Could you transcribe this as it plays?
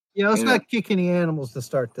Yeah, let's not kick any animals to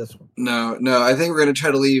start this one. No. I think we're going to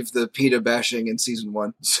try to leave the PETA bashing in season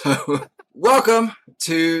 1. So, welcome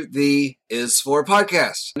to the Is For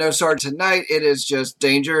podcast. No Sarge tonight. It is just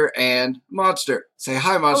Danger and Monster. Say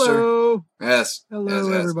hi, Monster. Hello. Yes.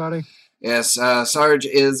 Hello, everybody. Yes, Sarge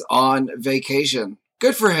is on vacation.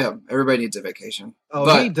 Good for him. Everybody needs a vacation. Oh,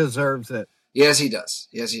 but he deserves it. Yes, he does.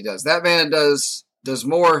 That man does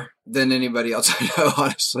more than anybody else I know,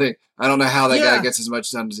 honestly. I don't know how that guy gets as much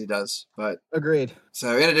done as he does, but... Agreed.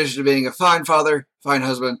 So, in addition to being a fine father, fine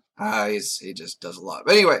husband, he just does a lot.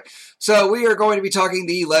 But anyway, so we are going to be talking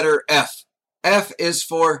the letter F. F is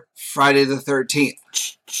for Friday the 13th.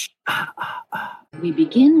 We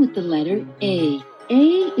begin with the letter A. A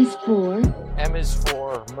is for... M is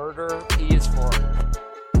for murder. E is for...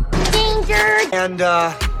 Danger! And,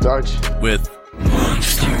 Sarge. With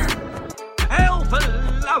Monster. Help!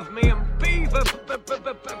 Love me and beaver,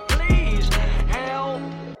 please! Help!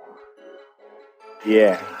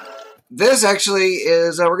 Yeah. This actually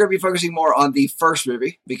is, we're going to be focusing more on the first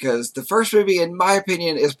movie, because the first movie, in my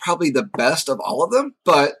opinion, is probably the best of all of them.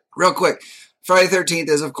 But, real quick, Friday the 13th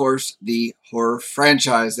is, of course, the horror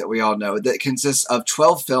franchise that we all know that consists of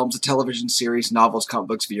 12 films, a television series, novels, comic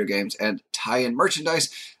books, video games, and tie-in merchandise.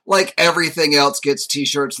 Like everything else, gets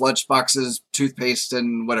t-shirts, lunchboxes, toothpaste,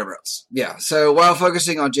 and whatever else. Yeah, so while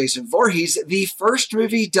focusing on Jason Voorhees, the first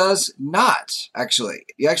movie does not, actually.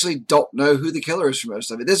 You actually don't know who the killer is for most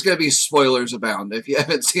of it. This is going to be spoilers abound. If you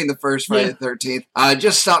haven't seen the first Friday the 13th,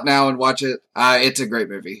 just stop now and watch it. It's a great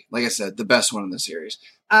movie. Like I said, the best one in the series.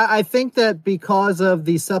 I think that because of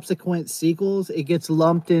the subsequent sequels, it gets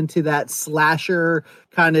lumped into that slasher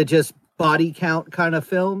kind of just body count kind of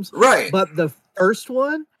films. Right. But the first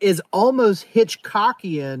one is almost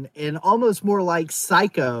Hitchcockian and almost more like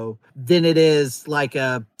Psycho than it is like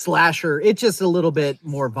a slasher. It's just a little bit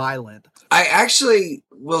more violent. I actually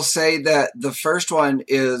will say that the first one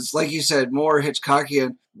is, like you said, more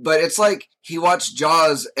Hitchcockian, but it's like he watched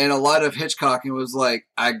Jaws and a lot of Hitchcock and was like,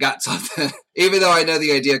 I got something. Even though I know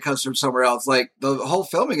the idea comes from somewhere else, like the whole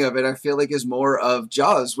filming of it, I feel like is more of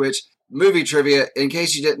Jaws, which... Movie trivia, in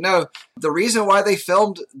case you didn't know, the reason why they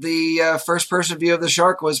filmed the first-person view of the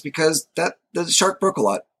shark was because the shark broke a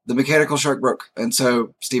lot. The mechanical shark broke. And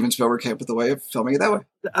so Steven Spielberg came up with a way of filming it that way.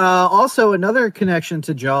 Also, another connection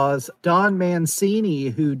to Jaws, Don Mancini,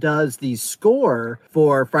 who does the score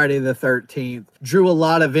for Friday the 13th, drew a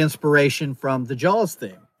lot of inspiration from the Jaws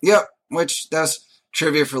theme. Yep, which that's...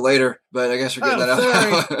 trivia for later, but I guess we're getting that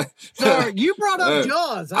out. Sorry, you brought up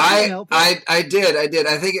Jaws. I did.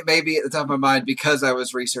 I think it may be at the top of my mind because I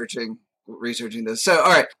was researching this. So, all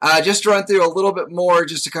right, just to run through a little bit more,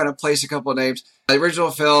 just to kind of place a couple of names. The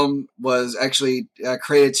original film was actually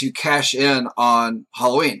created to cash in on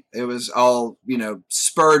Halloween. It was all,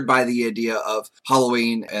 spurred by the idea of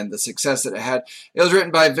Halloween and the success that it had. It was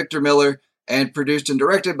written by Victor Miller and produced and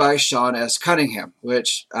directed by Sean S. Cunningham,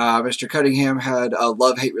 which Mr. Cunningham had a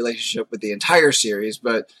love-hate relationship with the entire series,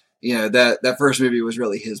 but, that first movie was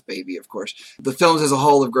really his baby, of course. The films as a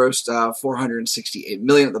whole have grossed $468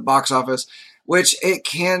 million at the box office, which it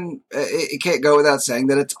can't go without saying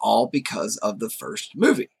that it's all because of the first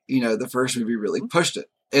movie. The first movie really pushed it.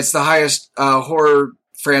 It's the highest horror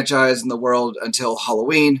franchise in the world until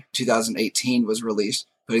Halloween 2018 was released,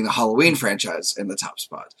 putting the Halloween franchise in the top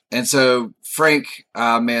spot. And so Frank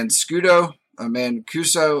Mancuso,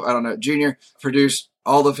 Jr., produced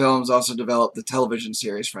all the films, also developed the television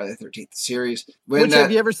series Friday the 13th series.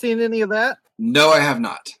 Have you ever seen any of that? No, I have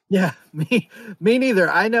not. Yeah, me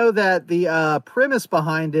neither. I know that the premise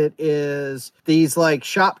behind it is these like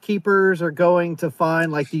shopkeepers are going to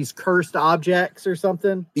find like these cursed objects or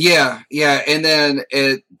something. Yeah. And then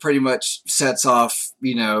it pretty much sets off,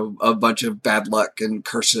 a bunch of bad luck and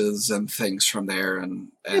curses and things from there. And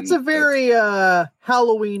it's a very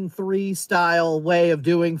Halloween 3 style way of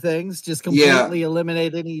doing things. Just completely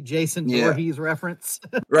eliminate any Jason Voorhees reference.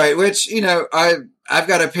 Right. Which, I've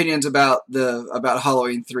got opinions about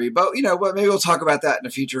Halloween 3, but what? Maybe we'll talk about that in a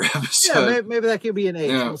future episode. Yeah, maybe that could be an 8.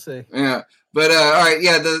 We'll see. Yeah, but all right.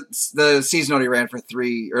 Yeah, the season only ran for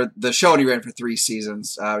 3, or the show only ran for 3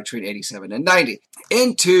 seasons between 87 and 90.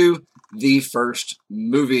 Into the first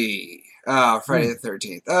movie, Friday the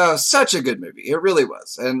 13th. Oh, such a good movie. It really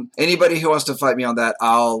was. And anybody who wants to fight me on that,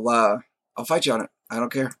 I'll fight you on it. I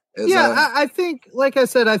don't care. I think, like I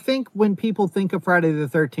said, when people think of Friday the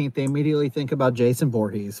 13th, they immediately think about Jason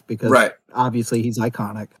Voorhees because obviously he's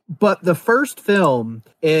iconic. But the first film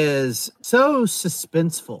is so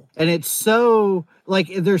suspenseful and it's so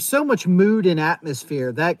there's so much mood and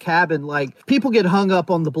atmosphere. That cabin, people get hung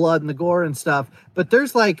up on the blood and the gore and stuff, but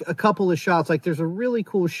there's a couple of shots. There's a really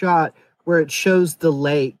cool shot where it shows the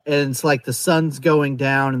lake and it's like the sun's going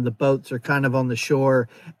down and the boats are kind of on the shore.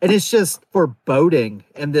 And it's just foreboding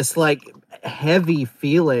and this like heavy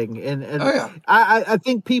feeling. And I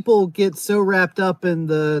think people get so wrapped up in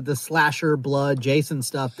the slasher blood Jason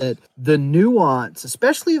stuff that the nuance,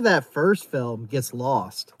 especially that first film, gets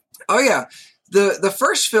lost. Oh yeah. The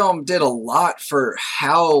first film did a lot for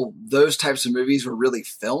how those types of movies were really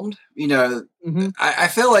filmed. You know, I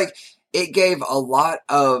feel like it gave a lot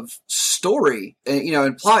of story, you know,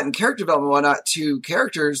 and plot and character development and whatnot to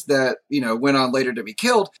characters that, you know, went on later to be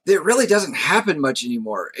killed. That really doesn't happen much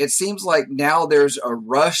anymore. It seems like now there's a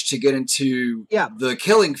rush to get into the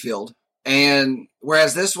killing field. And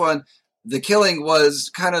whereas this one, the killing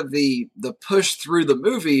was kind of the push through the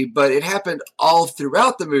movie, but it happened all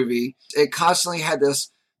throughout the movie. It constantly had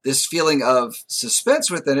this feeling of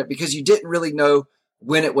suspense within it because you didn't really know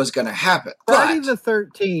when it was going to happen. Friday the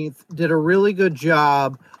 13th did a really good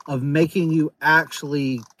job of making you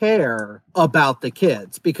actually care about the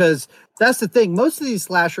kids, because that's the thing. Most of these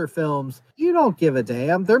slasher films, you don't give a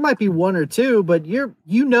damn. There might be one or two, but you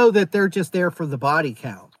know that they're just there for the body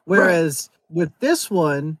count. Whereas with this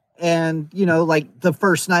one, and, you know, like the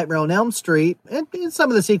first Nightmare on Elm Street and some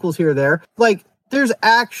of the sequels here or there, like there's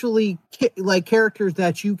actually like characters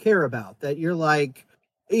that you care about, that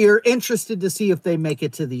you're interested to see if they make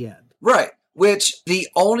it to the end. Right. Which the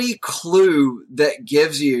only clue that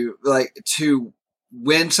gives you like to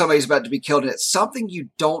when somebody's about to be killed, and it's something you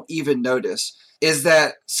don't even notice, is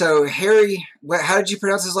that, so Harry, how did you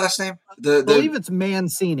pronounce his last name? I believe it's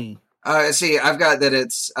Mancini. See, I've got that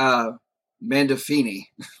it's Mandafini.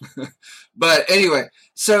 But anyway,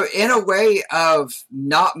 so in a way of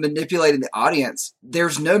not manipulating the audience,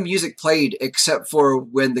 there's no music played except for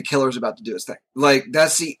when the killer's about to do his thing. Like,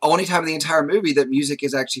 that's the only time in the entire movie that music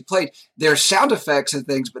is actually played. There's sound effects and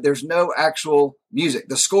things, but there's no actual music.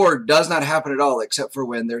 The score does not happen at all except for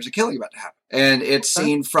when there's a killing about to happen. And it's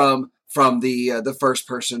seen from the first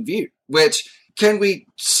person view, which... Can we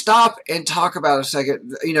stop and talk about a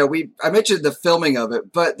second? You know, I mentioned the filming of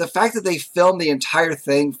it, but the fact that they filmed the entire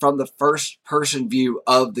thing from the first person view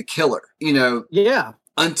of the killer, you know,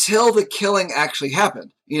 until the killing actually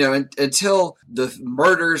happened, you know, until the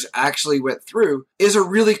murders actually went through, is a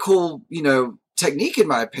really cool, you know, technique, in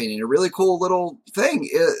my opinion, a really cool little thing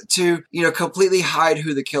to, you know, completely hide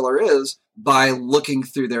who the killer is by looking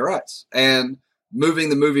through their eyes and moving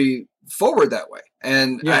the movie forward that way.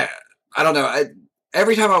 And I don't know.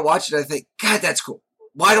 Every time I watch it, I think, God, that's cool.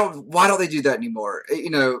 Why don't they do that anymore? You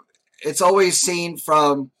know, it's always seen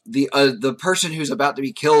from the person who's about to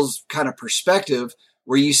be killed's kind of perspective,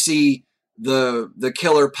 where you see the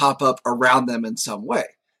killer pop up around them in some way,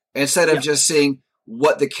 instead of just seeing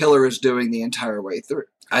what the killer is doing the entire way through.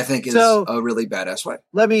 I think is a really badass way.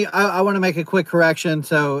 I want to make a quick correction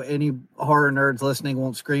so any horror nerds listening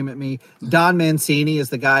won't scream at me. Don Mancini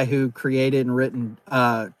is the guy who created and written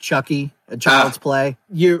Chucky, a Child's Play.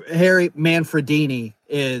 Harry Manfredini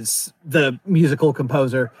is the musical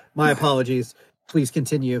composer. My apologies. Please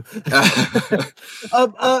continue.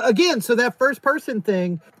 Again, so that first person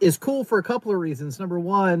thing is cool for a couple of reasons. Number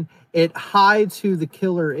one, it hides who the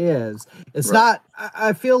killer is. It's not,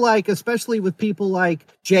 I feel like, especially with people like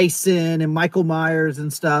Jason and Michael Myers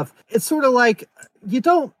and stuff, it's sort of like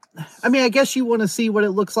I guess you want to see what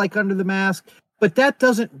it looks like under the mask, but that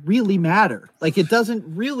doesn't really matter. Like, it doesn't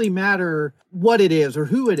really matter what it is or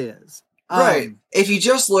who it is. Right. If you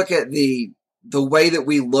just look at the way that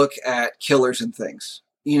we look at killers and things,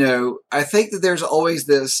 you know, I think that there's always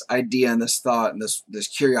this idea and this thought and this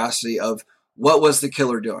curiosity of what was the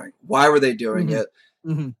killer doing? Why were they doing it?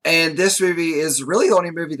 Mm-hmm. And this movie is really the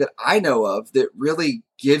only movie that I know of that really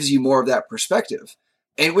gives you more of that perspective.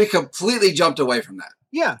 And we completely jumped away from that.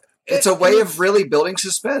 Yeah. It's a way of really building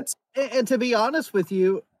suspense. And to be honest with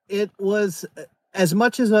you, it was as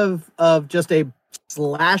much as of just a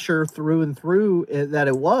slasher through and through that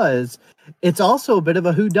it was, it's also a bit of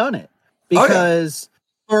a whodunit, because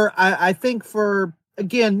I think for,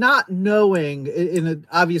 again, not knowing,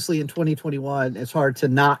 obviously in 2021, it's hard to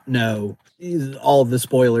not know all the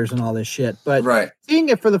spoilers and all this shit, but seeing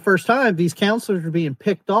it for the first time, these counselors are being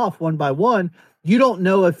picked off one by one. You don't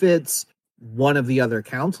know if it's one of the other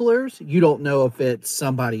counselors. You don't know if it's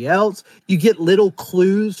somebody else. You get little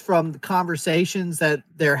clues from the conversations that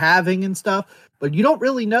they're having and stuff, but you don't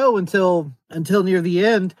really know until near the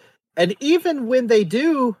end. And even when they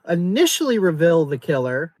do initially reveal the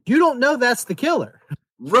killer, you don't know that's the killer.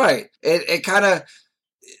 Right. It kind of,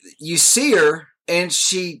 you see her and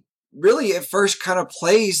she really at first kind of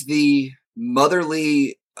plays the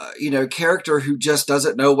motherly, character who just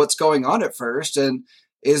doesn't know what's going on at first. And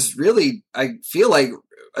is really, I feel like,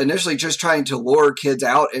 initially just trying to lure kids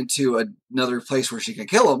out into another place where she can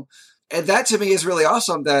kill them. And that to me is really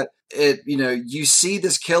awesome that you see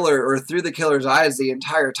this killer or through the killer's eyes the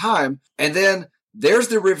entire time. And then there's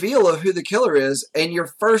the reveal of who the killer is. And your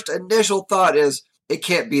first initial thought is, it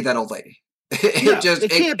can't be that old lady.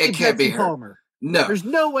 It can't be her. Palmer. No. There's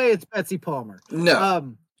no way it's Betsy Palmer.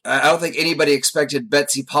 No. I don't think anybody expected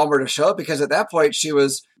Betsy Palmer to show up because at that point she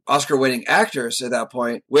was Oscar-winning actress at that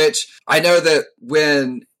point, which I know that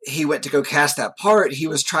when he went to go cast that part, he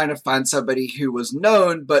was trying to find somebody who was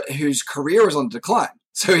known, but whose career was on decline.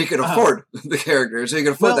 So he could afford the character, so he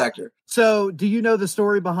could afford the actor. So do you know the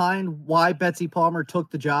story behind why Betsy Palmer took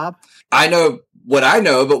the job? I know what I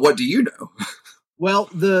know, but what do you know? Well,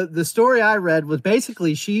 the story I read was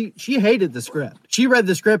basically she hated the script. She read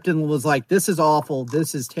the script and was like, this is awful,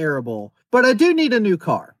 this is terrible, but I do need a new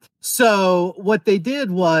car. So what they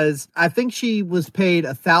did was, I think she was paid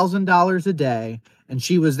 $1,000 a day, and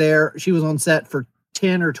she was on set for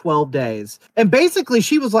 10 or 12 days. And basically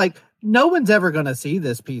she was like, no one's ever going to see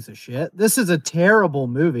this piece of shit. This is a terrible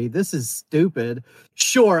movie. This is stupid.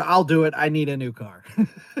 Sure, I'll do it. I need a new car.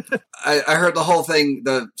 I heard the whole thing,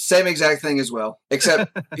 the same exact thing as well.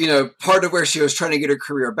 Except, part of where she was trying to get her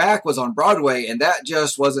career back was on Broadway, and that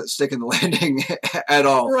just wasn't sticking the landing at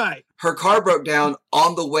all. Right. Her car broke down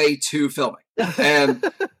on the way to filming. And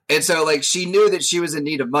so, like, she knew that she was in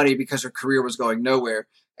need of money because her career was going nowhere.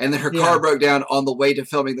 And then her car broke down on the way to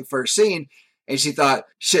filming the first scene. And she thought,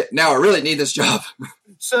 shit, now I really need this job.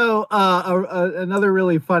 So another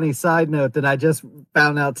really funny side note that I just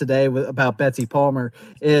found out today about Betsy Palmer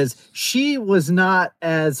is she was not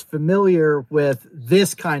as familiar with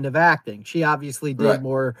this kind of acting. She obviously did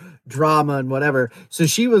more drama and whatever. So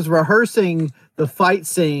she was rehearsing the fight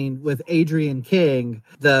scene with Adrienne King,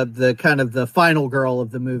 the kind of the final girl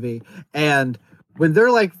of the movie. And when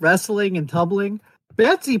they're like wrestling and tumbling,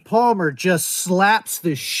 Betsy Palmer just slaps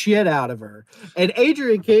the shit out of her. And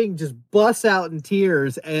Adrienne King just busts out in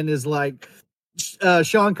tears and is like,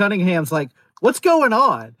 Sean Cunningham's like, what's going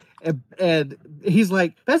on? And he's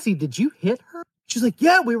like, Betsy, did you hit her? She's like,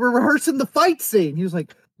 yeah, we were rehearsing the fight scene. He was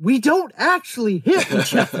like, we don't actually hit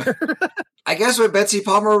each other. I guess when Betsy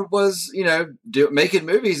Palmer was, making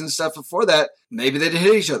movies and stuff before that, maybe they did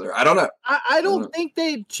hit each other. I don't know. I don't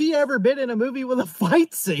think she ever been in a movie with a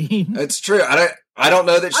fight scene. It's true. I don't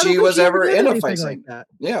know that she was ever in a fight scene like that.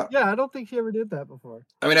 Yeah. Yeah, I don't think she ever did that before.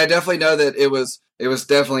 I mean, I definitely know that it was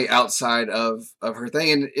definitely outside of her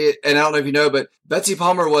thing. And I don't know if you know, but Betsy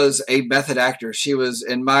Palmer was a method actor. She was,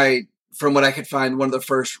 from what I could find, one of the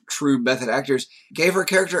first true method actors. Gave her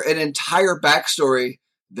character an entire backstory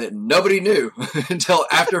that nobody knew until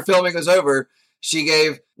after filming was over. She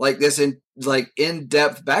gave this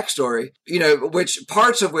in-depth backstory, which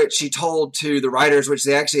parts of which she told to the writers, which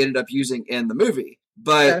they actually ended up using in the movie.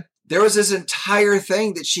 But there was this entire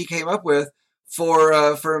thing that she came up with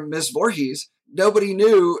for Miss Voorhees. Nobody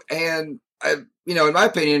knew, and in my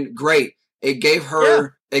opinion, great. It gave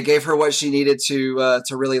her what she needed to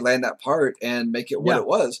really land that part and make it what it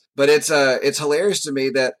was. But it's hilarious to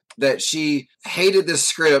me that she hated this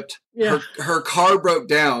script. Yeah. Her car broke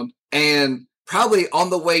down, and probably on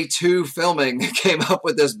the way to filming came up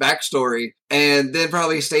with this backstory, and then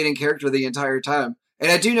probably stayed in character the entire time. And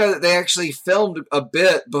I do know that they actually filmed a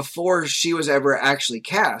bit before she was ever actually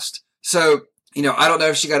cast. So, I don't know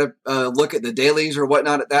if she got to look at the dailies or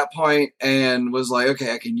whatnot at that point and was like,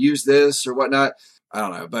 okay, I can use this or whatnot. I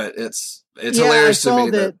don't know, but it's hilarious to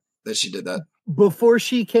me that she did that. Before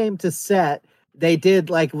she came to set, they did,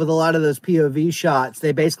 with a lot of those POV shots,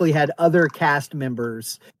 they basically had other cast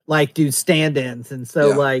members do stand-ins. And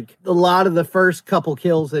so a lot of the first couple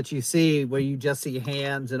kills that you see where you just see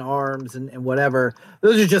hands and arms and whatever,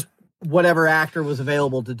 those are just whatever actor was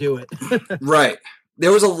available to do it. Right.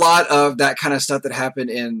 There was a lot of that kind of stuff that happened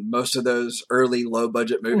in most of those early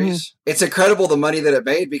low-budget movies. Mm-hmm. It's incredible the money that it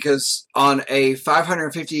made, because on a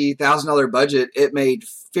 $550,000 budget, it made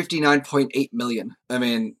 $59.8 million. I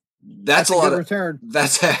mean, that's a lot of return.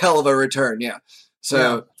 That's a hell of a return, yeah.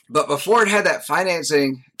 So, but before it had that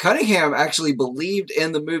financing, Cunningham actually believed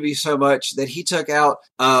in the movie so much that he took out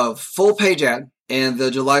a full-page ad in the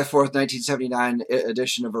July 4th, 1979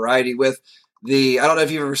 edition of Variety with I don't know if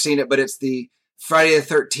you've ever seen it, but it's the Friday the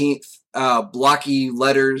 13th blocky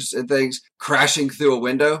letters and things crashing through a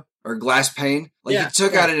window or glass pane. He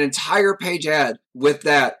took out an entire page ad with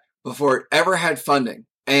that before it ever had funding.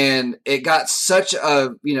 And it got such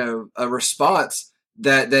a response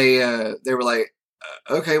that they were like,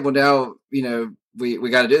 okay, well now, we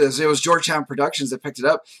got to do this. It was Georgetown Productions that picked it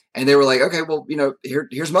up, and they were like, okay, well,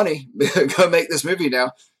 here's money. Go make this movie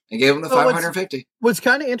now. and gave him the $550. What's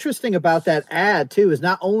kind of interesting about that ad too is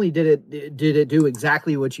not only did it do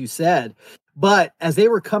exactly what you said, but as they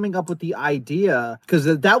were coming up with the idea, because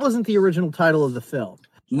that wasn't the original title of the film.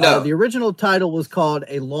 No, the original title was called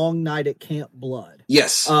A Long Night at Camp Blood.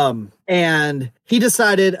 Yes. And he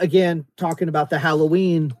decided, again, talking about the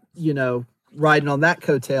Halloween, riding on that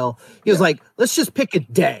coattail, he was like, let's just pick a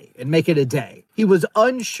day and make it a day. He was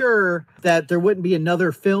unsure that there wouldn't be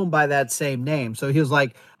another film by that same name. So he was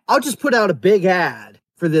like, I'll just put out a big ad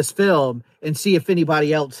for this film and see if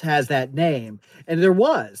anybody else has that name. And there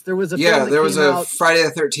was a film there was a Friday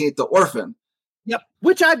the 13th, The Orphan. Yep,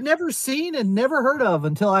 which I've never seen and never heard of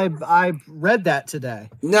until I read that today.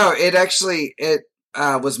 No, it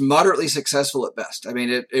was moderately successful at best. I mean,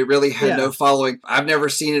 it really had no following. I've never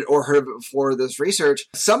seen it or heard of it before this research.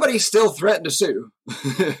 Somebody still threatened to sue,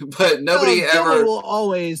 but nobody ever will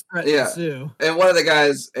always threaten to sue. And one of the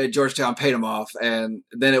guys at Georgetown paid him off, and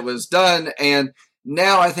then it was done. And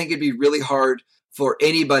now I think it'd be really hard for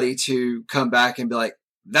anybody to come back and be like,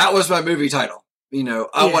 that was my movie title.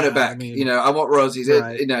 I want it back. I want Rosie's.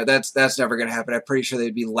 Right. That's never going to happen. I'm pretty sure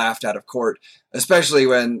they'd be laughed out of court, especially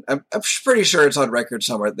when I'm pretty sure it's on record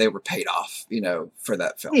somewhere they were paid off, for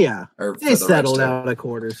that film. Yeah. Or they settled out of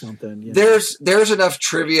court or something. There's enough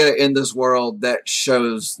trivia in this world that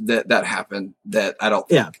shows that happened that I don't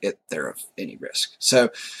think they're of any risk. So,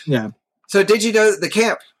 yeah. So did you know that the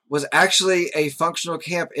camp was actually a functional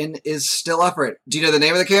camp and is still operating? Do you know the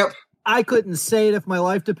name of the camp? I couldn't say it if my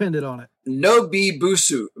life depended on it. No be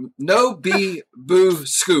boo-soo. No be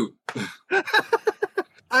boo-scoo.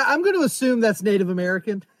 I'm going to assume that's Native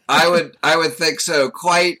American. I would think so.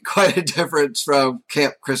 Quite a difference from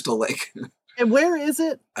Camp Crystal Lake. And where is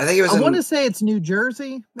it? I think it was. I want to say it's New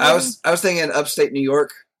Jersey. Maybe? I was thinking upstate New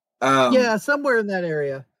York. Yeah, somewhere in that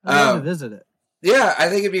area. I want to visit it. Yeah, I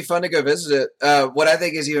think it'd be fun to go visit it. What I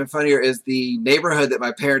think is even funnier is the neighborhood that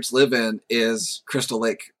my parents live in is Crystal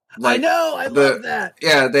Lake. I know. I love that.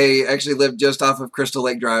 Yeah, they actually live just off of Crystal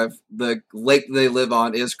Lake Drive. The lake they live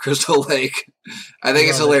on is Crystal Lake. I think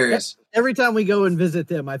it's hilarious. Every time we go and visit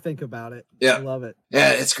them, I think about it. Yeah. I love it.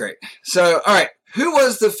 Yeah, it's great. So, all right. Who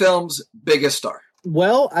was the film's biggest star?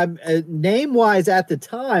 Well, name-wise at the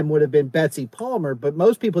time would have been Betsy Palmer, but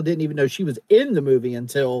most people didn't even know she was in the movie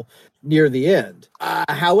until near the end.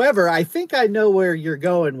 However, I think I know where you're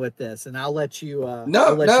going with this, and I'll let you.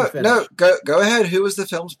 No. Go ahead. Who was the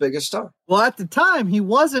film's biggest star? Well, at the time, he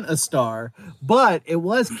wasn't a star, but it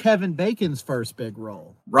was Kevin Bacon's first big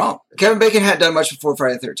role. Wrong. Kevin Bacon hadn't done much before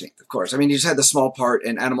Friday the 13th, of course. I mean, he just had the small part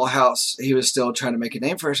in Animal House. He was still trying to make a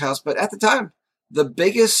name for his house, but at the time, the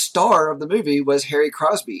biggest star of the movie was Harry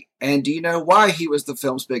Crosby. And do you know why he was the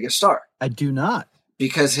film's biggest star? I do not.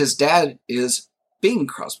 Because his dad is Bing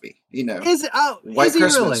Crosby, Is it? Oh, White is he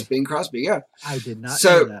Christmas, really? Bing Crosby, yeah. I did not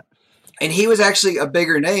know that. And he was actually a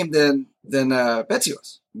bigger name than Betsy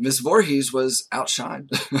was. Miss Voorhees was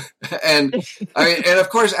outshined. And of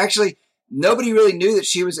course, actually, nobody really knew that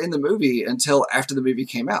she was in the movie until after the movie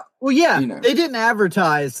came out. Well, yeah, they didn't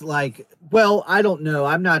advertise I don't know.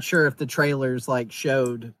 I'm not sure if the trailers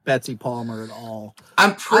showed Betsy Palmer at all.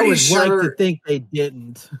 I'm pretty sure. I would like to think they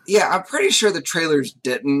didn't. Yeah, I'm pretty sure the trailers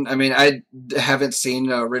didn't. I mean, I haven't seen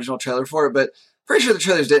an original trailer for it, but pretty sure the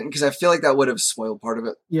trailers didn't because I feel like that would have spoiled part of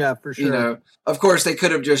it. Yeah, for sure. Of course, they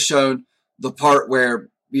could have just shown the part where,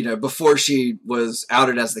 before she was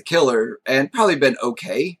outed as the killer and probably been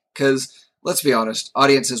okay because, let's be honest,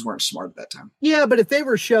 audiences weren't smart at that time. Yeah, but if they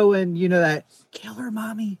were showing, that killer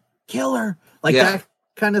mommy, killer, that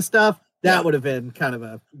kind of stuff, that would have been kind of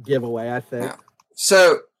a giveaway, I think. Yeah.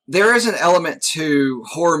 So there is an element to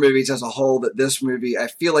horror movies as a whole that this movie, I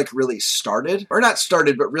feel like, really started, or not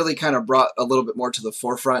started, but really kind of brought a little bit more to the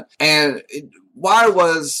forefront. And why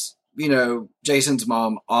was, Jason's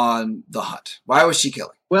mom on the hunt? Why was she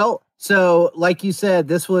killing? Well, so like you said,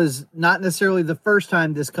 this was not necessarily the first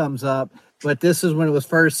time this comes up, but this is when it was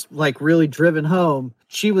first really driven home.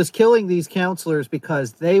 She was killing these counselors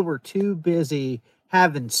because they were too busy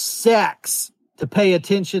having sex to pay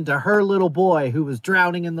attention to her little boy who was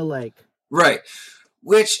drowning in the lake. Right.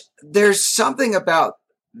 Which there's something about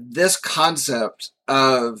this concept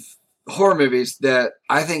of horror movies that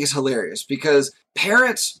I think is hilarious because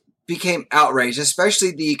parents became outraged,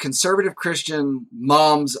 especially the conservative Christian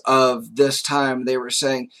moms of this time. They were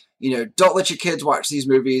saying, don't let your kids watch these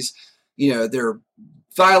movies. They're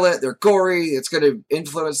violent, they're gory, it's going to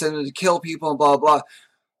influence them to kill people and blah, blah.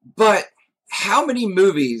 But how many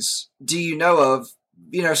movies do you know of,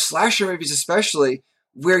 slasher movies especially,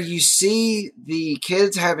 where you see the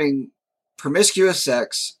kids having promiscuous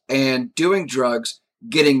sex and doing drugs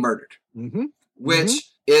getting murdered? Mm-hmm. Which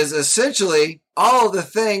is essentially all the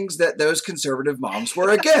things that those conservative moms were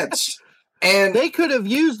against. And they could have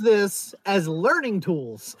used this as learning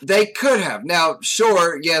tools. They could have. Now,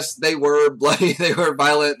 sure, yes, they were bloody, they were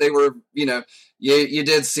violent, they were, you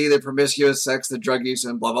did see the promiscuous sex, the drug use,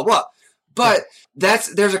 and blah, blah, blah. But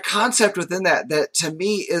there's a concept within that to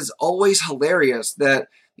me is always hilarious, that,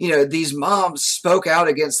 these moms spoke out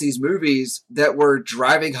against these movies that were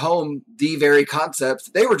driving home the very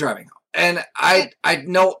concept they were driving home. And I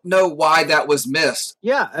don't know why that was missed.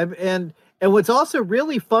 Yeah, and what's also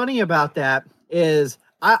really funny about that is,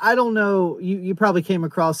 I don't know, you probably came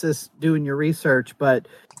across this doing your research, but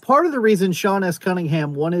part of the reason Sean S.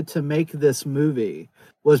 Cunningham wanted to make this movie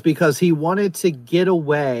was because he wanted to get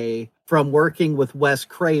away from working with Wes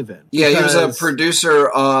Craven. Yeah, he was a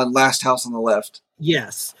producer on Last House on the Left.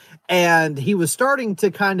 Yes. And he was starting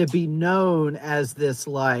to kind of be known as this,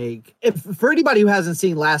 for anybody who hasn't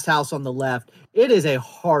seen Last House on the Left, it is a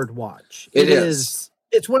hard watch. It is.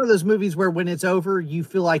 It's one of those movies where when it's over, you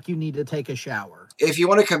feel like you need to take a shower. If you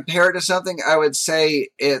want to compare it to something, I would say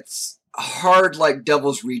it's hard, like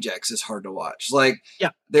Devil's Rejects is hard to watch.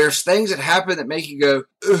 There's things that happen that make you go,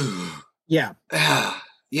 ooh. Yeah.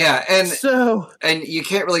 Yeah, and you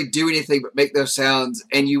can't really do anything but make those sounds,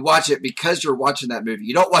 and you watch it because you're watching that movie.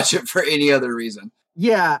 You don't watch it for any other reason.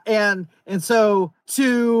 Yeah, and so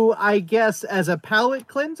I guess as a palate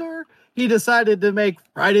cleanser, he decided to make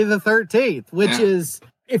Friday the 13th, which is,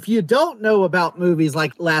 if you don't know about movies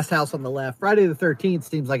like Last House on the Left, Friday the 13th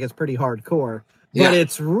seems like it's pretty hardcore. But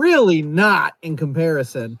it's really not in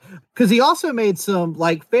comparison, because he also made some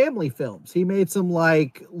family films. He made some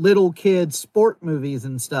little kid sport movies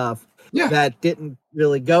and stuff that didn't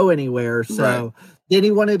really go anywhere. So then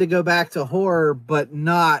he wanted to go back to horror, but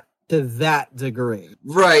not to that degree.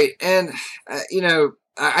 Right. And,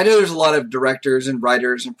 I know there's a lot of directors and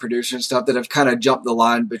writers and producers and stuff that have kind of jumped the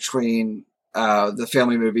line between the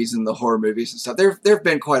family movies and the horror movies and stuff. There have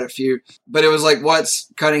been quite a few, but it was like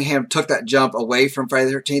once Cunningham took that jump away from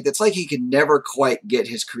Friday the 13th, it's like he could never quite get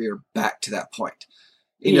his career back to that point.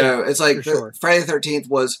 It's like Friday the 13th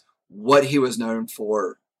was what he was known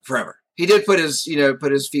for forever. He did put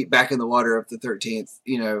his feet back in the water of the 13th,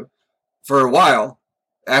 for a while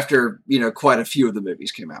after, quite a few of the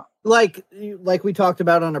movies came out. Like we talked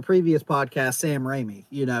about on a previous podcast, Sam Raimi,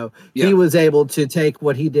 he was able to take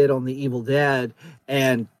what he did on The Evil Dead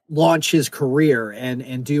and launch his career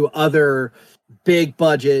and do other big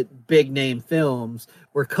budget, big name films,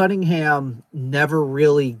 where Cunningham never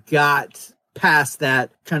really got past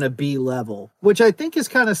that kind of B level, which I think is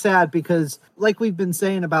kind of sad, because like we've been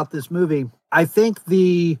saying about this movie, I think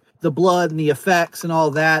the blood and the effects and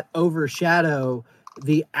all that overshadow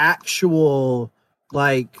the actual,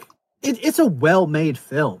 it's a well-made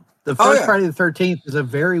film. The first Friday the 13th is a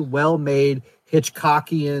very well-made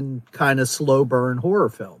Hitchcockian kind of slow burn horror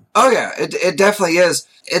film. Oh yeah, it definitely is.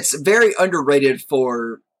 It's very underrated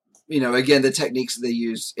for, again, the techniques they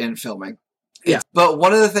use in filming. Yeah. But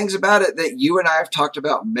one of the things about it that you and I have talked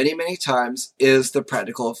about many, many times is the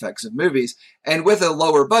practical effects of movies. And with a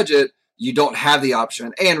lower budget, you don't have the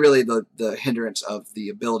option, and really the hindrance of the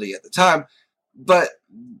ability at the time. But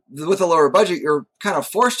with a lower budget, you're kind of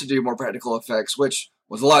forced to do more practical effects, which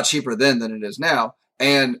was a lot cheaper then than it is now.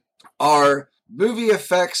 And our movie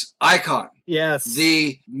effects icon,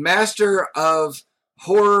 the master of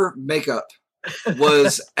horror makeup,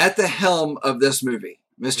 was at the helm of this movie,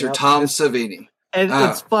 Mr. Tom Savini. And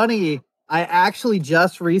it's funny, I actually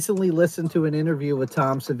just recently listened to an interview with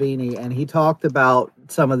Tom Savini, and he talked about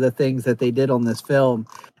some of the things that they did on this film.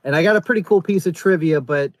 And I got a pretty cool piece of trivia,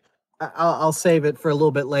 but I'll save it for a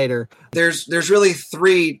little bit later. There's really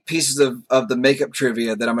three pieces of the makeup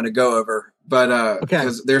trivia that I'm going to go over, but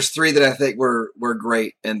because there's three that I think were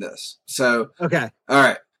great in this. So all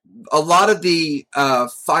right, a lot of the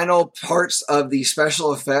final parts of the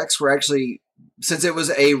special effects were actually, since it was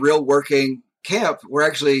a real working camp, were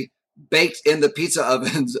actually baked in the pizza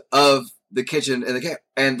ovens of the kitchen in the camp,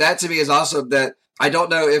 and that to me is awesome. That I don't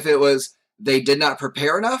know if it was they did not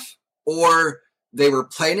prepare enough, or they were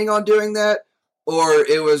planning on doing that, or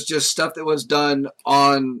it was just stuff that was done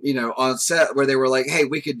on set where they were like, hey,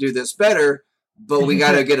 we could do this better, but we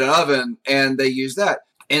got to get an oven, and they used that.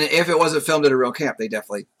 And if it wasn't filmed at a real camp, they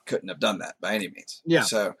definitely couldn't have done that by any means. Yeah,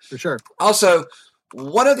 so for sure. Also,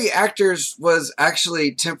 one of the actors was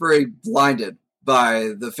actually temporarily blinded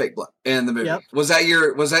by the fake blood in the movie. Yep. Was that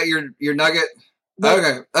your nugget?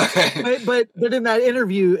 Okay. But in that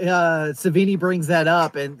interview, Savini brings that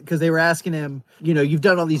up, and because they were asking him, you've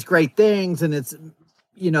done all these great things, and it's,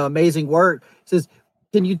 amazing work. He says,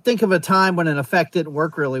 can you think of a time when an effect didn't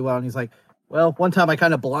work really well? And he's like, Well, one time I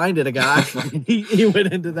kind of blinded a guy. he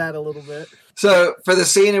went into that a little bit. So for the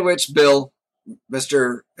scene in which Bill,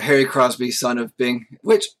 Mr. Harry Crosby, son of Bing,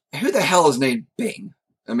 who the hell is named Bing?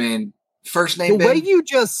 I mean, first name the Bing? Way you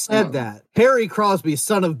just said that, Harry Crosby,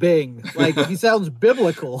 son of Bing, like he sounds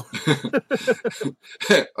biblical.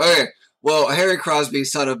 Okay, well, Harry Crosby,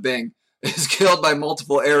 son of Bing, is killed by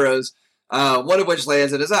multiple arrows, one of which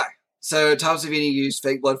lands in his eye. So Tom Savini used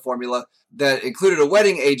fake blood formula that included a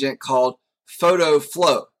wetting agent called Photo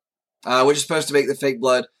Flow, which is supposed to make the fake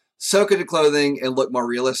blood soak into clothing and look more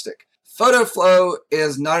realistic. Photo Flow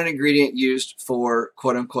is not an ingredient used for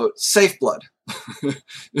quote-unquote safe blood,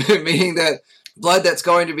 meaning that blood that's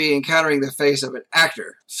going to be encountering the face of an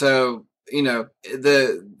actor. So,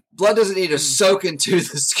 the blood doesn't need to soak into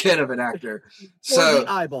the skin of an actor. Or the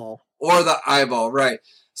eyeball. Or the eyeball, right.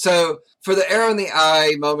 So for the arrow in the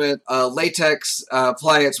eye moment, latex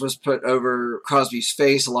appliance was put over Crosby's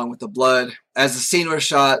face along with the blood. As the scene was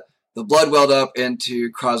shot, the blood welled up into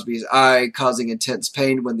Crosby's eye, causing intense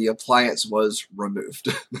pain when the appliance was removed.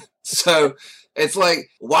 So it's like,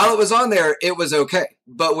 while it was on there, it was okay.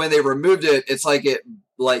 But when they removed it, it's like it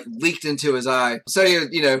leaked into his eye. So,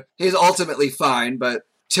 he's ultimately fine, but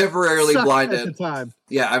temporarily blinded. At the time.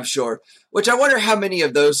 Yeah, I'm sure. Which I wonder how many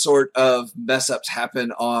of those sort of mess ups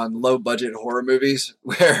happen on low budget horror movies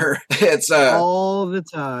where it's all the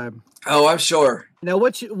time. Oh, I'm sure. Now,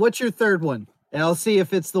 what's your third one? And I'll see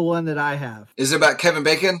if it's the one that I have. Is it about Kevin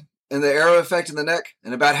Bacon and the arrow effect in the neck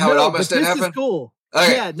and about how it almost didn't happen? This is cool.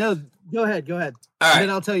 Okay. Yeah, no, go ahead. All right. And then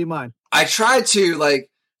I'll tell you mine. I tried to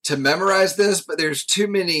memorize this, but there's too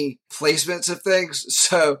many placements of things.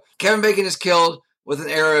 So Kevin Bacon is killed with an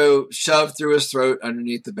arrow shoved through his throat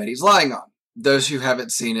underneath the bed he's lying on. Those who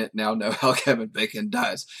haven't seen it now know how Kevin Bacon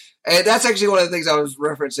dies. And that's actually one of the things I was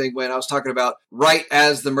referencing when I was talking about right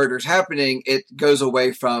as the murder's happening, it goes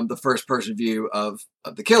away from the first person view of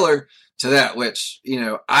the killer to that, which,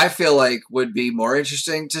 I feel like would be more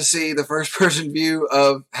interesting to see the first person view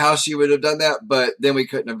of how she would have done that, but then we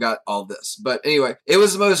couldn't have got all this. But anyway, it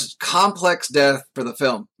was the most complex death for the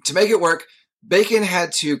film. To make it work, Bacon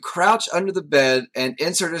had to crouch under the bed and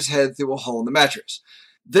insert his head through a hole in the mattress.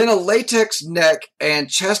 Then a latex neck and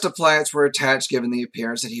chest appliance were attached, giving the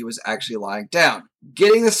appearance that he was actually lying down.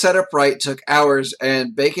 Getting the setup right took hours,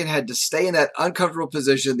 and Bacon had to stay in that uncomfortable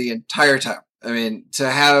position the entire time. I mean, to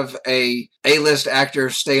have a A-list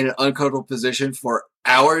actor stay in an uncomfortable position for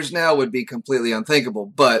hours now would be completely unthinkable,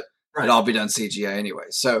 but it'd all be done CGI anyway.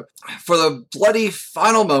 So for the bloody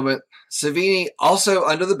final moment, Savini, also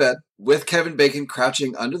under the bed, with Kevin Bacon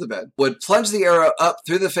crouching under the bed, would plunge the arrow up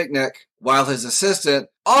through the fake neck, while his assistant,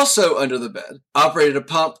 also under the bed, operated a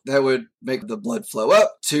pump that would make the blood flow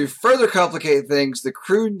up. To further complicate things, the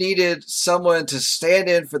crew needed someone to stand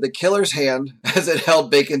in for the killer's hand as it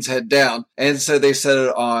held Bacon's head down, and so they set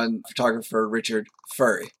it on photographer Richard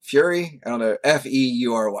Fury? I don't know,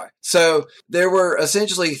 F-E-U-R-Y. So there were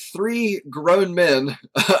essentially 3 grown men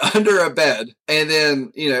under a bed, and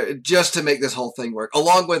then, just to make this whole thing work,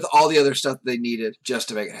 along with all the other stuff they needed just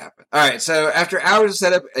to make it happen. All right, so after hours of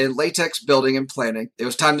setup and latex building and planning, it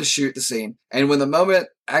was time to shoot the scene. And when the moment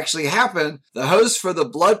actually happened, the hose for the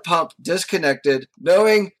blood pump disconnected,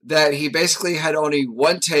 knowing that he basically had only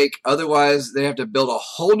one take, otherwise they have to build a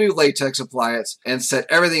whole new latex appliance and set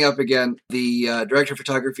everything up again. The director of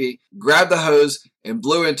photography grabbed the hose and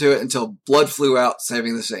blew into it until blood flew out,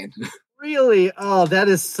 saving the scene. Really? Oh, that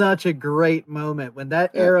is such a great moment when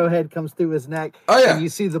that arrowhead comes through his neck. Oh, yeah. And you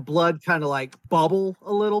see the blood kind of bubble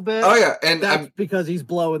a little bit. Oh, yeah. And that's because he's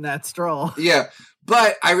blowing that straw. Yeah.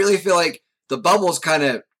 But I really feel like the bubbles kind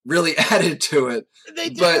of really added to it. They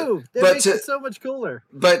do. They make it so much cooler.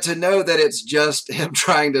 But to know that it's just him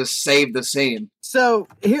trying to save the scene. So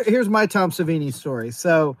here's my Tom Savini story.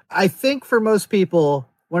 So I think for most people,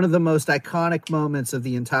 one of the most iconic moments of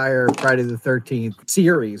the entire Friday the 13th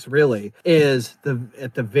series, really, is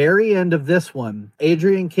at the very end of this one,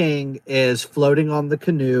 Adrian King is floating on the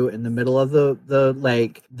canoe in the middle of the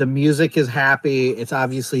lake. The music is happy. It's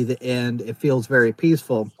obviously the end. It feels very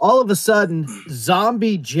peaceful. All of a sudden,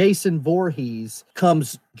 zombie Jason Voorhees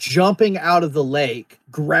comes jumping out of the lake,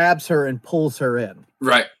 grabs her, and pulls her in.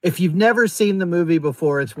 Right. If you've never seen the movie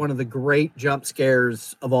before, it's one of the great jump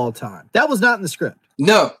scares of all time. That was not in the script.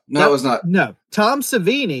 No, it was not. No. Tom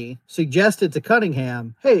Savini suggested to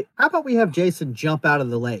Cunningham, hey, how about we have Jason jump out of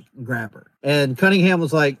the lake and grab her? And Cunningham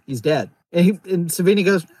was like, he's dead. And Savini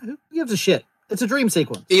goes, who gives a shit? It's a dream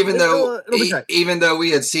sequence. Even though we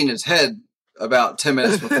had seen his head about 10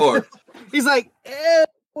 minutes before. He's like,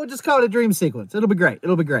 we'll just call it a dream sequence. It'll be great.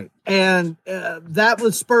 It'll be great. And that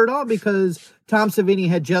was spurred on because Tom Savini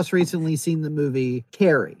had just recently seen the movie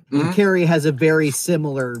Carrie. And Carrie has a very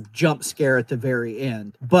similar jump scare at the very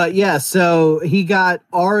end. But yeah, so he got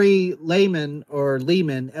Ari Lehman,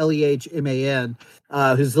 Lehman,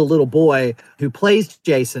 who's the little boy who plays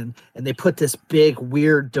Jason, and they put this big,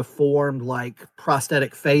 weird, deformed, like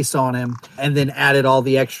prosthetic face on him, and then added all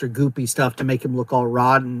the extra goopy stuff to make him look all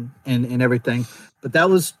rotten and everything. But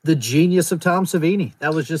that was the genius of Tom Savini.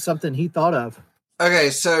 That was just something he thought of.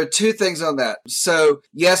 Okay, so 2 things on that. So,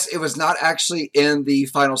 yes, it was not actually in the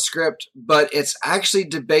final script, but it's actually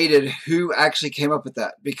debated who actually came up with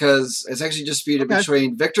that, because it's actually disputed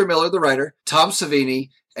between Victor Miller, the writer, Tom Savini,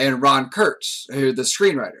 and Ron Kurtz, who the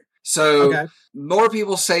screenwriter. So more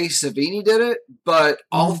people say Savini did it, but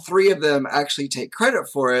all 3 of them actually take credit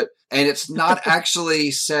for it, and it's not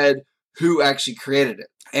actually said who actually created it.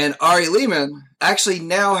 And Ari Lehman actually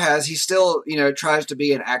now he still, tries to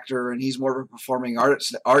be an actor, and he's more of a performing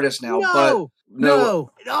artist now.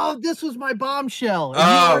 No. Oh, this was my bombshell. You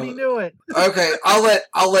already knew it. Okay,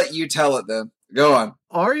 I'll let you tell it then. Go on.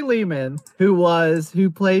 Ari Lehman, who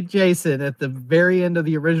played Jason at the very end of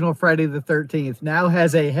the original Friday the 13th, now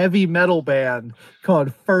has a heavy metal band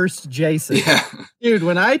called First Jason. Yeah. Dude,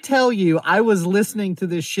 when I tell you I was listening to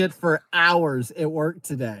this shit for hours at work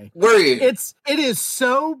today. Were you? It is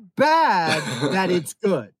so bad that it's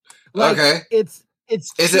good. Like, okay. Is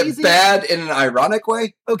it bad in an ironic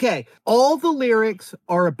way? Okay. All the lyrics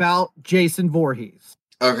are about Jason Voorhees.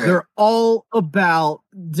 Okay. They're all about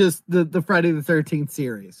just the Friday the 13th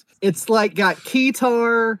series. It's like got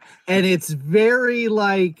Keytar, and it's very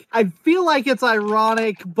like, I feel like it's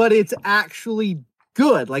ironic, but it's actually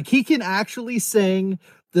good. Like, he can actually sing.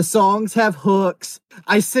 The songs have hooks.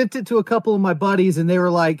 I sent it to a couple of my buddies, and they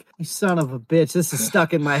were like, "You son of a bitch, this is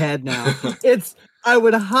stuck in my head now." I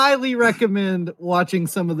would highly recommend watching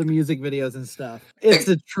some of the music videos and stuff. It's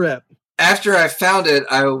a trip. After I found it,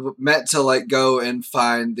 I meant to go and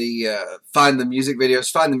find the music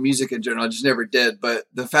videos, find the music in general. I just never did. But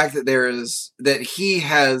the fact that he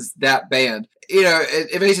has that band,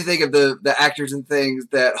 it makes you think of the actors and things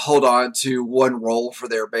that hold on to one role for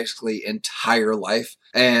their basically entire life.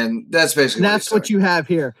 And that's basically what you have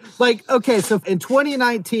here. Like, okay, so in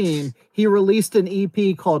 2019, he released an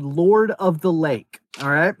EP called Lord of the Lake. All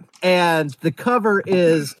right. And the cover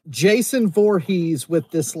is Jason Voorhees with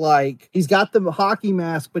this, he's got the hockey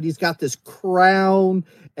mask, but he's got this crown,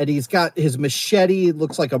 and he's got his machete. It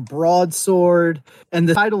looks like a broadsword. And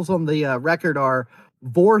the titles on the record are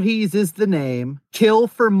Voorhees is the Name, Kill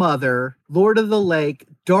for Mother, Lord of the Lake,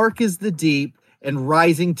 Dark is the Deep, and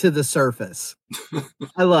Rising to the Surface.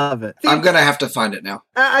 I love it. I'm going to have to find it now.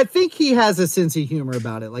 I think he has a sense of humor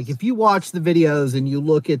about it. Like, if you watch the videos and you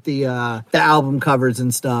look at the album covers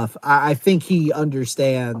and stuff, I think he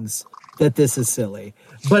understands that this is silly.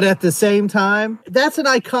 But at the same time, that's an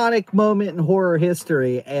iconic moment in horror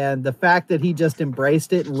history. And the fact that he just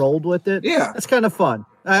embraced it and rolled with it, that's kind of fun.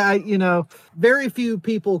 Very few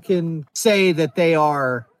people can say that they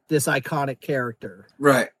are this iconic character.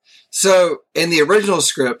 Right. So, in the original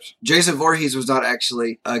script, Jason Voorhees was not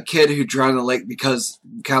actually a kid who drowned in the lake because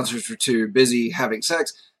counselors were too busy having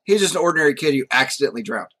sex. He was just an ordinary kid who accidentally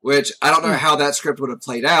drowned, which I don't know how that script would have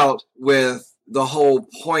played out with the whole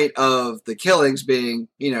point of the killings being,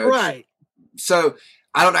 Right. So,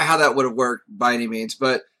 I don't know how that would have worked by any means,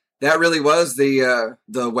 but that really was the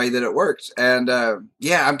way that it worked. And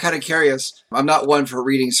I'm kind of curious. I'm not one for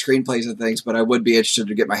reading screenplays and things, but I would be interested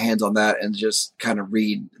to get my hands on that and just kind of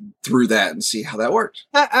read through that and see how that worked.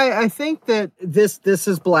 I think that this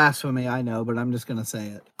is blasphemy, I know, but I'm just going to say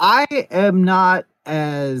it. I am not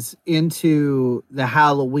as into the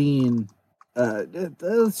Halloween.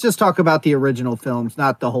 Let's just talk about the original films,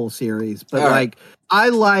 not the whole series. But I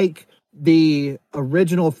like the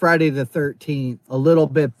original Friday the 13th a little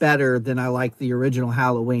bit better than I like the original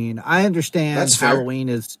Halloween. I understand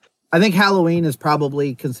I think Halloween is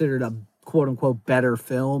probably considered a quote unquote better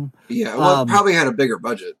film. Yeah, well, it probably had a bigger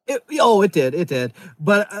budget. It did.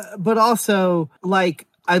 But also,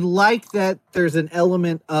 I like that there's an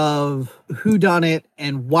element of whodunit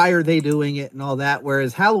and why are they doing it and all that.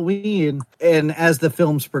 Whereas Halloween, and as the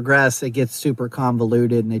films progress, it gets super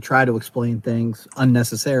convoluted and they try to explain things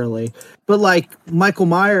unnecessarily. But Michael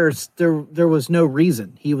Myers, there was no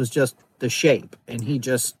reason. He was just the shape and he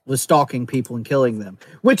just was stalking people and killing them,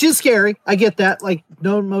 which is scary. I get that.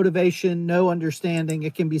 No motivation, no understanding.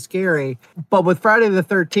 It can be scary. But with Friday the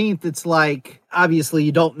 13th, it's obviously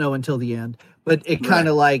you don't know until the end. But it kind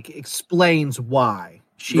of explains why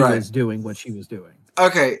she was doing what she was doing.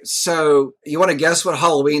 Okay, so you want to guess what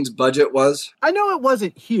Halloween's budget was? I know it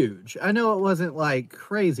wasn't huge. I know it wasn't like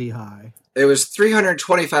crazy high. It was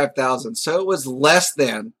 $325,000, so it was less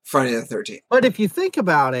than Friday the 13th. But if you think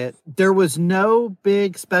about it, there was no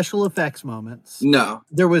big special effects moments. No.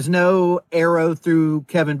 There was no arrow through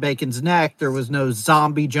Kevin Bacon's neck. There was no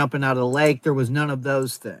zombie jumping out of the lake. There was none of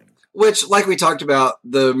those things. Which, like we talked about,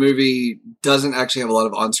 the movie doesn't actually have a lot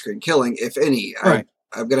of on-screen killing, if any. Right.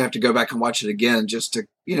 I'm going to have to go back and watch it again just to,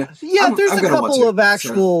 Yeah, there's a couple of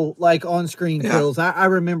actual like on-screen kills. I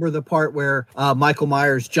remember the part where Michael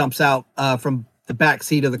Myers jumps out from the back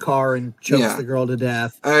seat of the car and chokes the girl to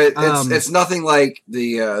death. It's nothing like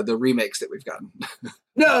the remakes that we've gotten.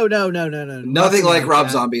 No. Nothing like Rob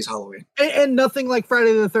Zombie's Halloween. And nothing like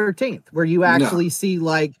Friday the 13th, where you actually see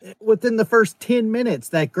like within the first 10 minutes,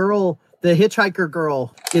 that girl, the hitchhiker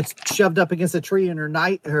girl, gets shoved up against a tree and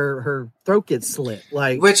her throat gets slit.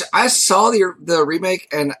 Which I saw the remake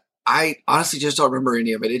and I honestly just don't remember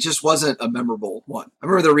any of it. It just wasn't a memorable one. I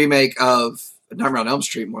remember the remake of Nightmare on Elm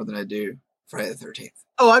Street more than I do Friday the 13th.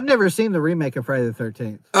 Oh, I've never seen the remake of Friday the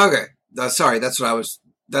 13th. Okay. Sorry, that's what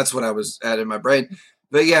I was at in my brain.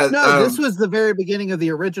 But yeah. No, this was the very beginning of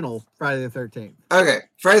the original Friday the 13th. Okay.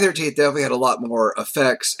 Friday the 13th definitely had a lot more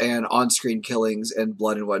effects and on-screen killings and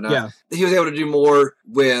blood and whatnot. Yeah. He was able to do more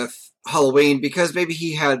with Halloween because maybe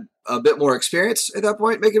he had a bit more experience at that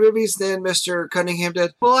point making movies than Mr. Cunningham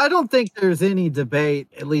did. Well, I don't think there's any debate,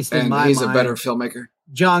 at least in my mind. He's a better filmmaker.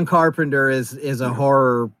 John Carpenter is a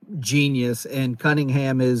horror genius and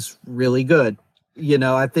Cunningham is really good. You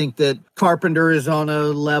know, I think that Carpenter is on a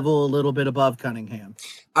level a little bit above Cunningham.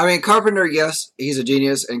 I mean, Carpenter, yes, he's a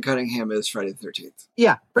genius, and Cunningham is Friday the 13th.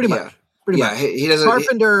 Yeah, pretty much. Pretty much. He doesn't.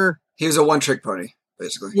 Carpenter. He was a one-trick pony,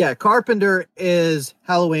 basically. Yeah, Carpenter is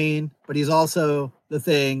Halloween, but he's also The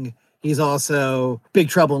Thing. He's also Big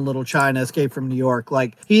Trouble in Little China, Escape from New York.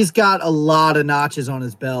 Like, he's got a lot of notches on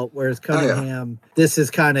his belt, whereas Cunningham, this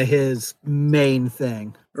is kind of his main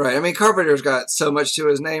thing. Right. I mean, Carpenter's got so much to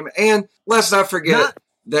his name. And let's not forget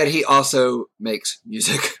that he also makes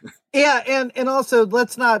music. Yeah, and also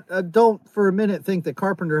let's not, don't for a minute think that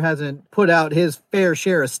Carpenter hasn't put out his fair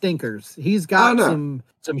share of stinkers. He's got some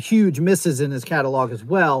huge misses in his catalog as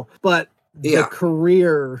well. But the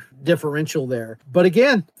career differential there. But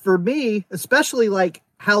again, for me, especially like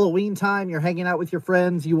Halloween time, you're hanging out with your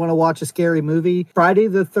friends, you want to watch a scary movie. Friday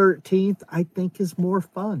the 13th, I think, is more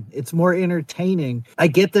fun. It's more entertaining. I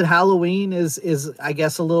get that Halloween is I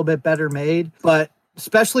guess, a little bit better made, but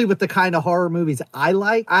especially with the kind of horror movies I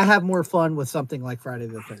like, I have more fun with something like Friday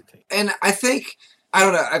the 13th. And I think, I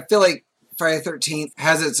don't know, I feel like Friday the 13th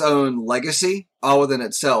has its own legacy all within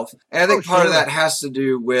itself. And I think part of that has to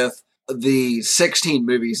do with the 16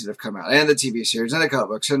 movies that have come out and the TV series and the comic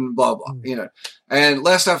books and blah, blah, you know. And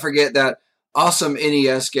let's not forget that awesome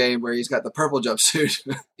NES game where he's got the purple jumpsuit.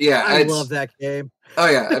 I love that game. Oh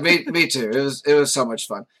yeah. Me too. It was so much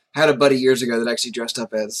fun. I had a buddy years ago that actually dressed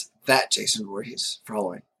up as that Jason Voorhees for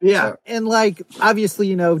Halloween. Yeah. So. And like, obviously,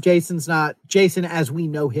 you know, Jason as we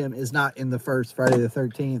know him is not in the first Friday the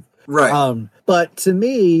 13th. Right. But to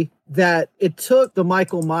me, that it took the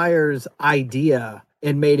Michael Myers idea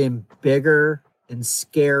and made him bigger and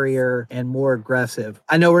scarier and more aggressive.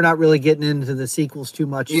 I know we're not really getting into the sequels too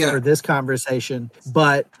much for this conversation,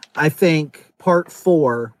 but I think part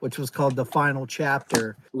 4, which was called The Final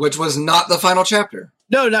Chapter. Which was not the final chapter.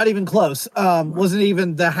 No, not even close. Wasn't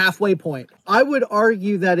even the halfway point. I would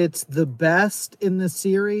argue that it's the best in the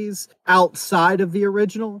series outside of the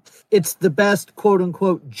original. It's the best, quote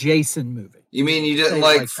unquote, Jason movie. You mean you didn't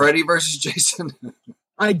like Freddy versus Jason?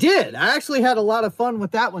 I did. I actually had a lot of fun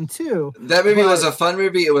with that one too. That movie was a fun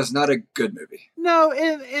movie. It was not a good movie. No,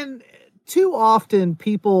 and too often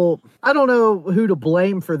people, I don't know who to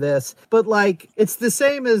blame for this, but like it's the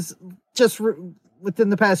same as just within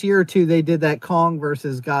the past year or two, they did that Kong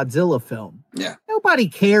versus Godzilla film. Yeah. Nobody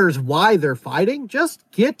cares why they're fighting. Just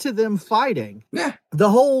get to them fighting. Yeah.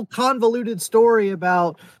 The whole convoluted story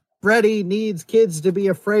about Freddy needs kids to be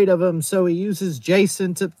afraid of him, so he uses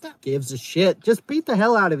Jason to gives a shit. Just beat the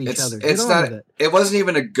hell out of each other. It wasn't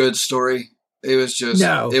even a good story. It was just,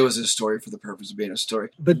 it was a story for the purpose of being a story.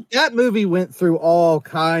 But that movie went through all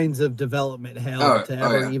kinds of development hell to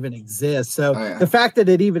ever even exist. So the fact that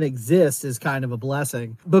it even exists is kind of a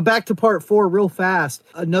blessing. But back to part 4 real fast.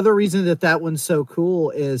 Another reason that one's so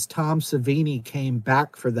cool is Tom Savini came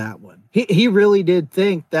back for that one. He really did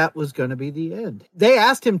think that was going to be the end. They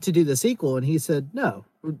asked him to do the sequel and he said, no.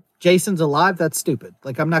 Jason's alive, that's stupid.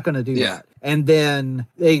 Like, I'm not going to do that. And then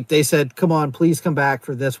they said, come on, please come back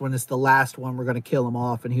for this one. It's the last one. We're going to kill him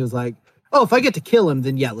off. And he was like, oh, if I get to kill him,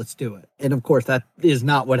 then yeah, let's do it. And of course, that is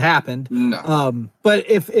not what happened. No. But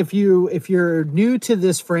if you're new to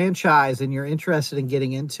this franchise and you're interested in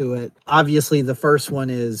getting into it, obviously the first one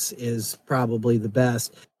is probably the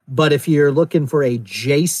best. But if you're looking for a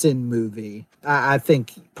Jason movie, I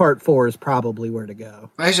think part 4 is probably where to go.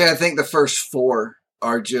 Actually, I think the first 4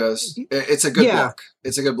 are just, it's a good block.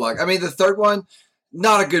 It's a good block. I mean, the third one,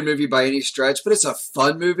 not a good movie by any stretch, but it's a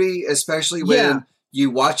fun movie, especially when you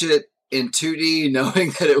watch it in 2D, knowing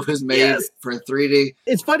that it was made for 3D.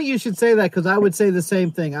 It's funny you should say that, because I would say the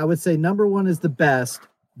same thing. I would say number 1 is the best,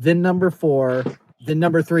 then number 4, then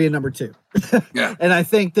number 3, and number 2. Yeah. And I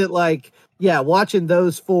think that, like, watching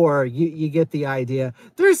those 4, you get the idea.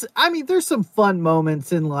 There's some fun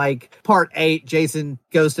moments in, like, part 8, Jason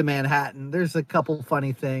Goes to Manhattan. There's a couple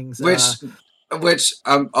funny things. Which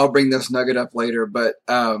I'll bring this nugget up later, but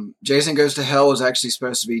Jason Goes to Hell was actually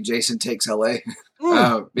supposed to be Jason Takes LA.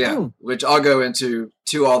 Which I'll go into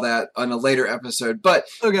all that on a later episode. But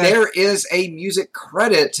there is a music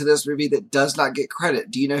credit to this movie that does not get credit.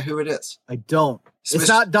 Do you know who it is? I don't. It's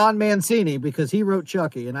not Don Mancini, because he wrote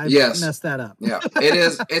Chucky, and I messed that up. Yeah, it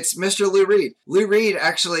is. It's Mr. Lou Reed. Lou Reed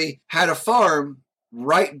actually had a farm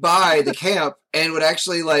right by the camp and would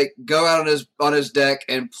actually like go out on his deck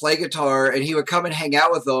and play guitar, and he would come and hang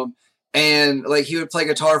out with them, and like he would play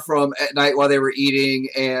guitar for them at night while they were eating,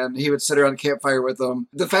 and he would sit around the campfire with them.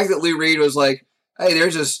 The fact that Lou Reed was like, hey,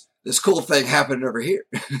 there's just this cool thing happening over here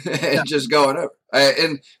and just going over.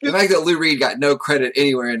 And the fact that Lou Reed got no credit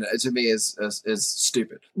anywhere in it, to me is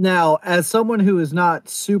stupid. Now, as someone who is not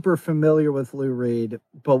super familiar with Lou Reed,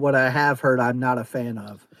 but what I have heard, I'm not a fan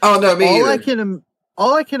of. Oh, no, me either.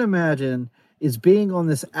 All I can imagine is being on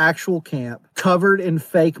this actual camp covered in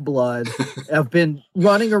fake blood. I've been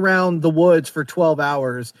running around the woods for 12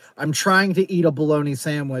 hours. I'm trying to eat a bologna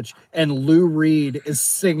sandwich, and Lou Reed is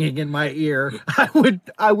singing in my ear.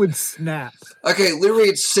 I would snap. Okay, Lou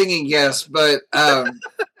Reed singing, yes, but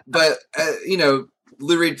you know,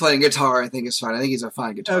 Lou Reed playing guitar, I think is fine. I think he's a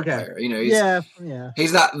fine guitar player. You know,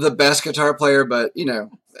 he's not the best guitar player, but you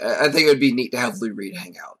know, I think it would be neat to have Lou Reed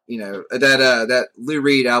hang out. You know, that Lou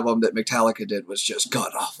Reed album that Metallica did was just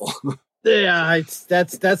god awful. Yeah,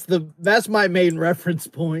 that's my main reference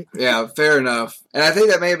point. Yeah, fair enough. And I think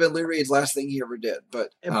that may have been Lou Reed's last thing he ever did,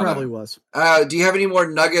 but it probably was. Do you have any more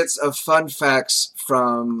nuggets of fun facts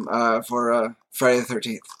from for Friday the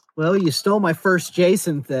 13th? Well, you stole my first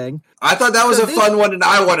Jason thing. I thought that was a fun one, and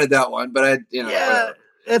I wanted that one, but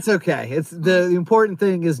it's okay. It's the important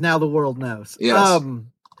thing is now the world knows. Yes.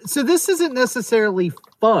 So this isn't necessarily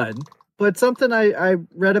fun, but something I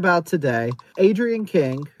read about today. Adrienne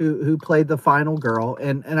King, who played the final girl,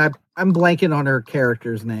 and I'm blanking on her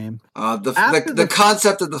character's name. The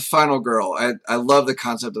concept of the final girl. I love the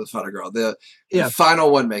concept of the final girl. The final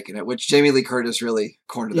one making it, which Jamie Lee Curtis really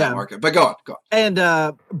cornered that market. But go on.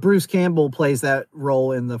 And Bruce Campbell plays that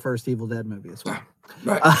role in the first Evil Dead movie as well.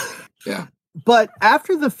 Right. Yeah. But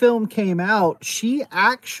after the film came out, she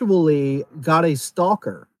actually got a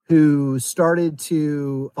stalker who started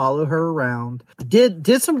to follow her around, did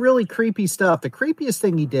some really creepy stuff. The creepiest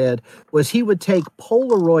thing he did was he would take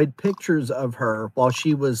Polaroid pictures of her while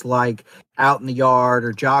she was like out in the yard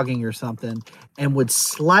or jogging or something, and would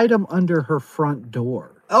slide them under her front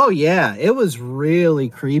door. Oh yeah, it was really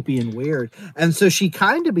creepy and weird. And so she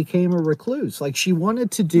kind of became a recluse. Like she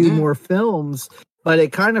wanted to do more films, but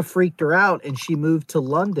it kind of freaked her out, and she moved to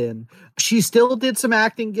London. She still did some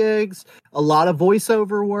acting gigs, a lot of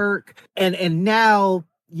voiceover work, and now,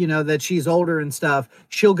 you know, that she's older and stuff,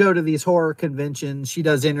 she'll go to these horror conventions. She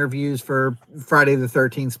does interviews for Friday the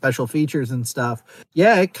 13th special features and stuff.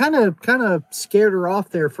 Yeah, it kind of scared her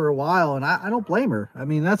off there for a while, and I don't blame her. I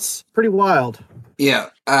mean, that's pretty wild. Yeah.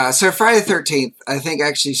 So Friday the 13th, I think,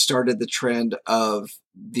 actually started the trend of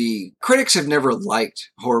the critics have never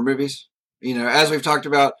liked horror movies. You know, as we've talked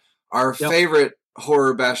about, our favorite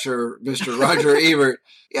horror basher, Mr. Roger Ebert.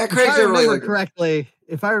 Yeah, critics never really liked it.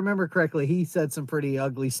 If I remember correctly, he said some pretty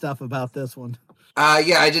ugly stuff about this one.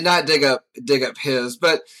 Yeah, I did not dig up his,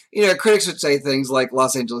 but you know, critics would say things like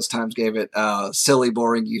Los Angeles Times gave it silly,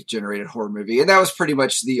 boring, youth-generated horror movie, and that was pretty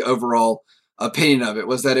much the overall opinion of it.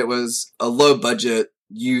 Was that it was a low-budget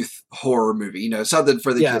youth horror movie, you know, something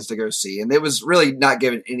for the kids to go see, and it was really not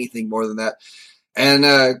given anything more than that.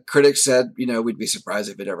 And critics said, you know, we'd be surprised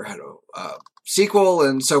if it ever had a sequel,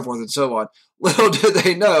 and so forth and so on. Little did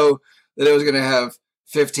they know that it was going to have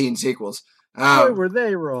 15 sequels. Boy, were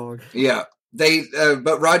they wrong. Yeah.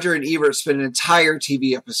 But Roger and Ebert spent an entire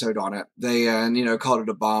TV episode on it. They, called it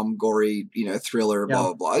a bomb, gory, thriller,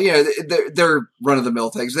 blah, blah, blah. They're run-of-the-mill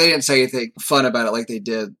things. They didn't say anything fun about it like they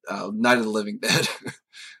did Night of the Living Dead.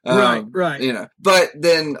 Right. But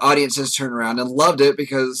then audiences turned around and loved it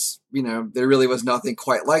because, there really was nothing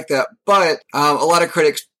quite like that. But a lot of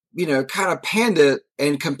critics, kind of panned it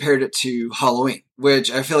and compared it to Halloween,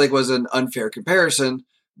 which I feel like was an unfair comparison.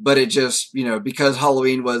 But it just, because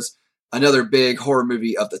Halloween was another big horror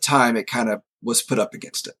movie of the time, it kind of was put up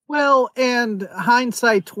against it. Well, and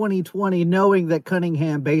hindsight 2020, knowing that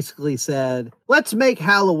Cunningham basically said, let's make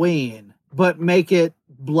Halloween, but make it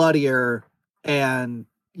bloodier and,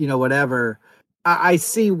 whatever. I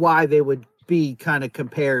see why they would be kind of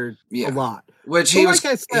compared a lot. Which he was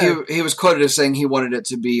quoted as saying he wanted it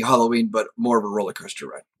to be Halloween, but more of a roller coaster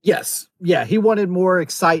ride. Yes. Yeah. He wanted more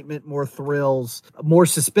excitement, more thrills, more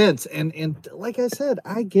suspense. And like I said,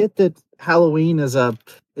 I get that Halloween is a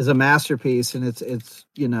masterpiece, and it's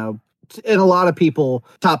in a lot of people,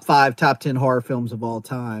 top 5, top 10 horror films of all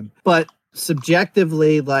time. But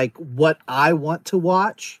subjectively, like what I want to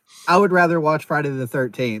watch, I would rather watch Friday the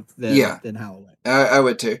 13th than Halloween. I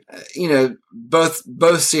would too.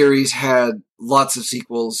 Both series had lots of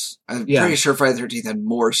sequels. I'm pretty sure Friday the 13th had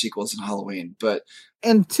more sequels than Halloween, but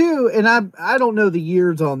and I don't know the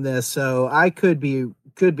years on this, so I could be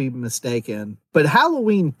mistaken. But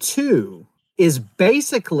Halloween 2 is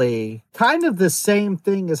basically kind of the same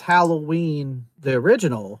thing as Halloween the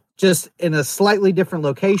original, just in a slightly different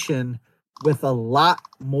location with a lot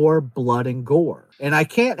more blood and gore. And I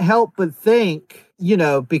can't help but think,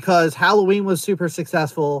 because Halloween was super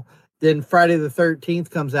successful, then Friday the 13th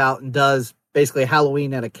comes out and does basically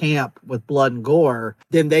Halloween at a camp with blood and gore.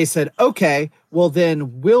 Then they said, okay, well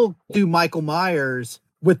then we'll do Michael Myers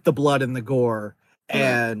with the blood and the gore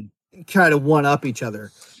and try to one up each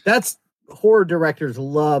other. That's horror directors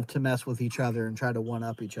love to mess with each other and try to one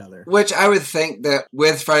up each other. Which I would think that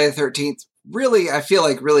with Friday the 13th, I feel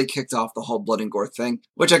like really kicked off the whole blood and gore thing,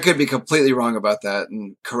 which I could be completely wrong about that,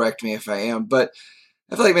 and correct me if I am. But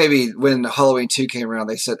I feel like maybe when Halloween 2 came around,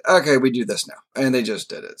 they said, okay, we do this now. And they just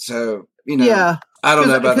did it. So, I don't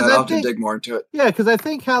know about that. I'll have to dig more into it. Yeah, because I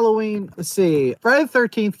think Halloween, Friday the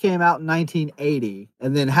 13th came out in 1980,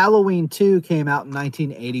 and then Halloween 2 came out in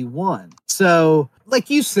 1981. So, like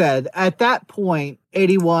you said, at that point,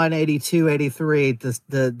 81, 82, 83,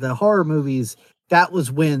 the horror movies, that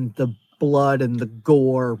was when the blood and the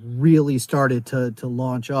gore really started to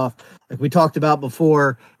launch off. Like we talked about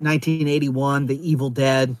before, 1981, The Evil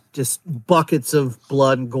Dead, just buckets of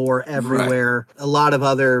blood and gore everywhere. Right. A lot of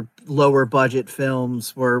other lower budget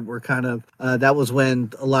films were kind of, that was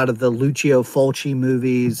when a lot of the Lucio Fulci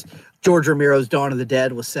movies, George Romero's Dawn of the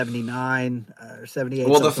Dead was 79 or 78.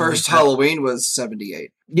 Well, the first Halloween was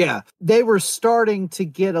 78. Yeah. They were starting to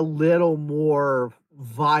get a little more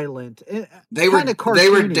violent. They were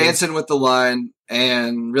dancing with the line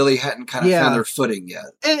and really hadn't kind of found their footing yet.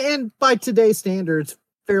 And by today's standards,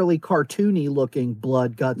 fairly cartoony looking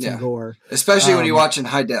blood, guts, and gore. Especially when you watch in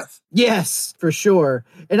high def. Yes, for sure.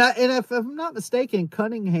 And if I'm not mistaken,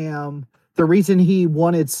 Cunningham, the reason he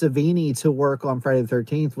wanted Savini to work on Friday the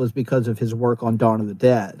 13th was because of his work on Dawn of the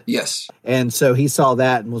Dead. Yes. And so he saw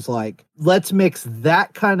that and was like, let's mix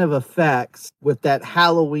that kind of effects with that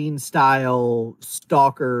Halloween style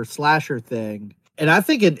stalker slasher thing. And I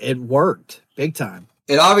think it worked big time.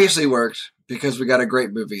 It obviously worked because we got a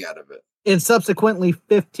great movie out of it. And subsequently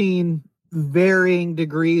 15 varying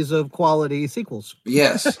degrees of quality sequels.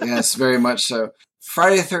 Yes, very much so.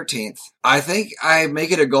 Friday the 13th. I think I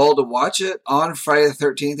make it a goal to watch it on Friday the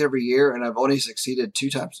 13th every year, and I've only succeeded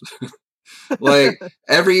 2 times. Like,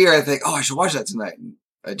 every year I think, I should watch that tonight, and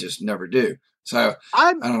I just never do. So,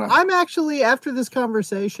 I don't know. I'm actually, after this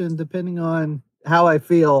conversation, depending on how I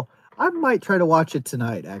feel, I might try to watch it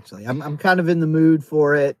tonight, actually. I'm kind of in the mood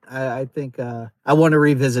for it. I think I want to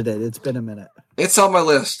revisit it. It's been a minute. It's on my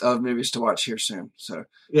list of movies to watch here soon. So,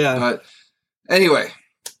 yeah. But anyway,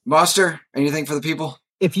 Monster, anything for the people?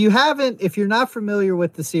 If you're not familiar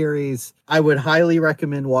with the series, I would highly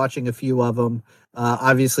recommend watching a few of them.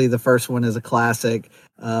 Obviously, the first one is a classic.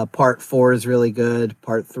 Part 4 is really good.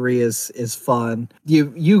 Part 3 is fun.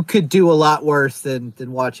 You could do a lot worse than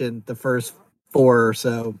watching the first 4 or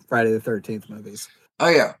so Friday the 13th movies. Oh,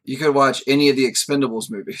 yeah. You could watch any of the Expendables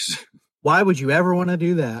movies. Why would you ever want to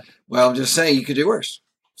do that? Well, I'm just saying you could do worse.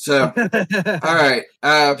 So, all right.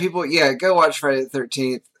 People, go watch Friday the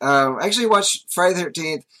 13th. Actually, watch Friday the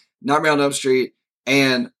 13th, Nightmare on Elm Street,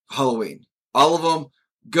 and Halloween. All of them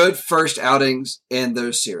good first outings in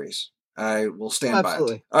those series. I will stand by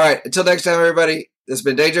it. All right. Until next time, everybody, this has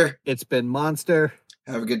been Danger. It's been Monster.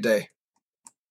 Have a good day.